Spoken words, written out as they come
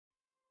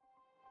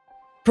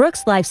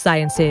Brooks Life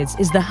Sciences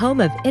is the home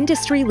of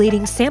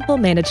industry-leading sample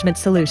management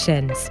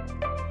solutions.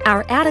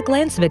 Our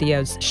at-a-glance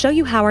videos show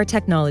you how our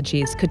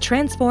technologies could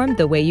transform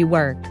the way you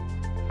work.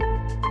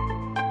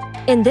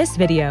 In this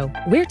video,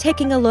 we're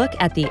taking a look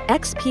at the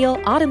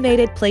XPeel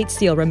Automated Plate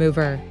Seal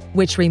Remover,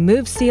 which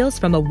removes seals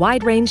from a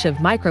wide range of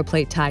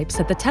microplate types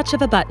at the touch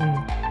of a button.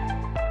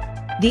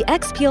 The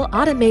XPeel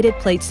Automated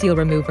Plate Seal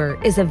Remover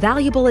is a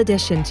valuable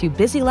addition to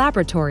busy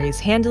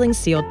laboratories handling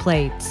sealed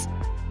plates.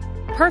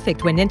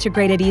 Perfect when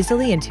integrated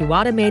easily into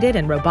automated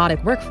and robotic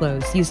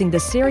workflows using the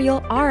serial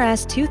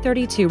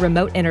RS-232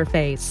 remote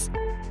interface.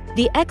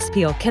 The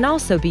XPeel can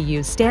also be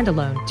used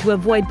standalone to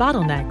avoid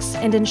bottlenecks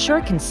and ensure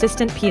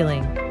consistent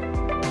peeling.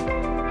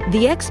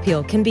 The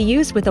XPeel can be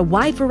used with a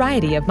wide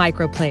variety of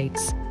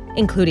microplates,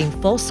 including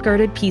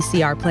full-skirted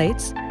PCR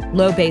plates,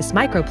 low-base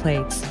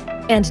microplates,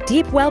 and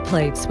deep well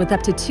plates with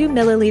up to 2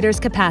 milliliters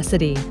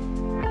capacity.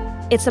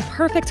 It's a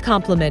perfect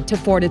complement to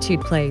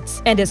Fortitude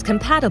plates and is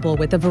compatible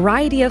with a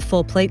variety of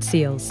full-plate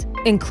seals,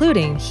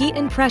 including heat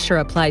and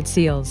pressure-applied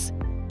seals.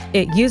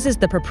 It uses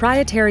the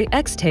proprietary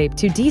X-tape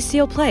to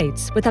de-seal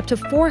plates with up to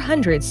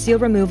 400 seal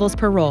removals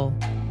per roll.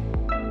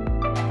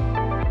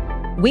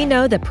 We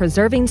know that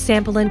preserving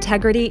sample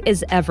integrity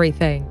is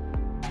everything.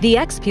 The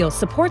XPeel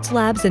supports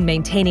labs in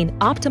maintaining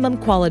optimum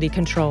quality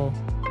control,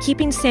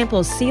 keeping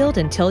samples sealed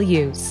until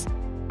use.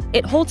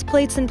 It holds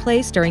plates in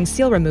place during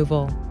seal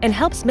removal and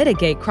helps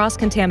mitigate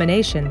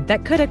cross-contamination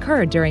that could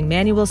occur during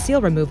manual seal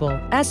removal,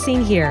 as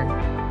seen here.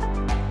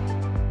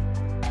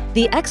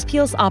 The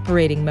XPeel's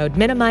operating mode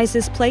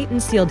minimizes plate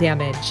and seal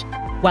damage,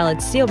 while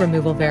its seal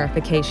removal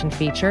verification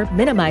feature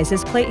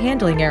minimizes plate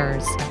handling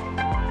errors.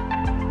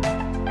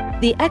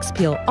 The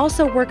XPeel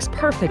also works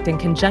perfect in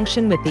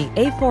conjunction with the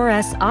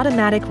A4S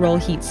automatic roll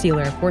heat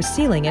sealer for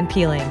sealing and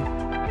peeling.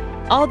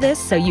 All this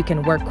so you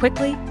can work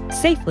quickly,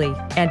 safely,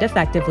 and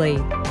effectively.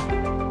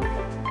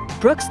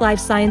 Brooks Life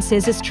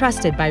Sciences is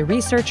trusted by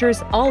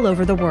researchers all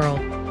over the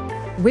world.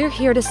 We're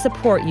here to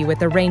support you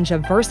with a range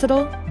of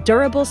versatile,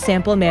 durable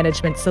sample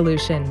management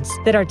solutions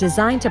that are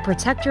designed to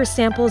protect your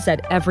samples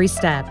at every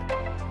step.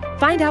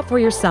 Find out for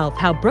yourself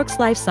how Brooks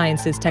Life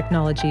Sciences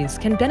technologies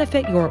can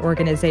benefit your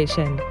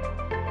organization.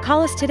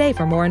 Call us today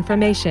for more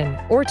information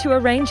or to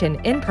arrange an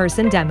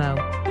in-person demo.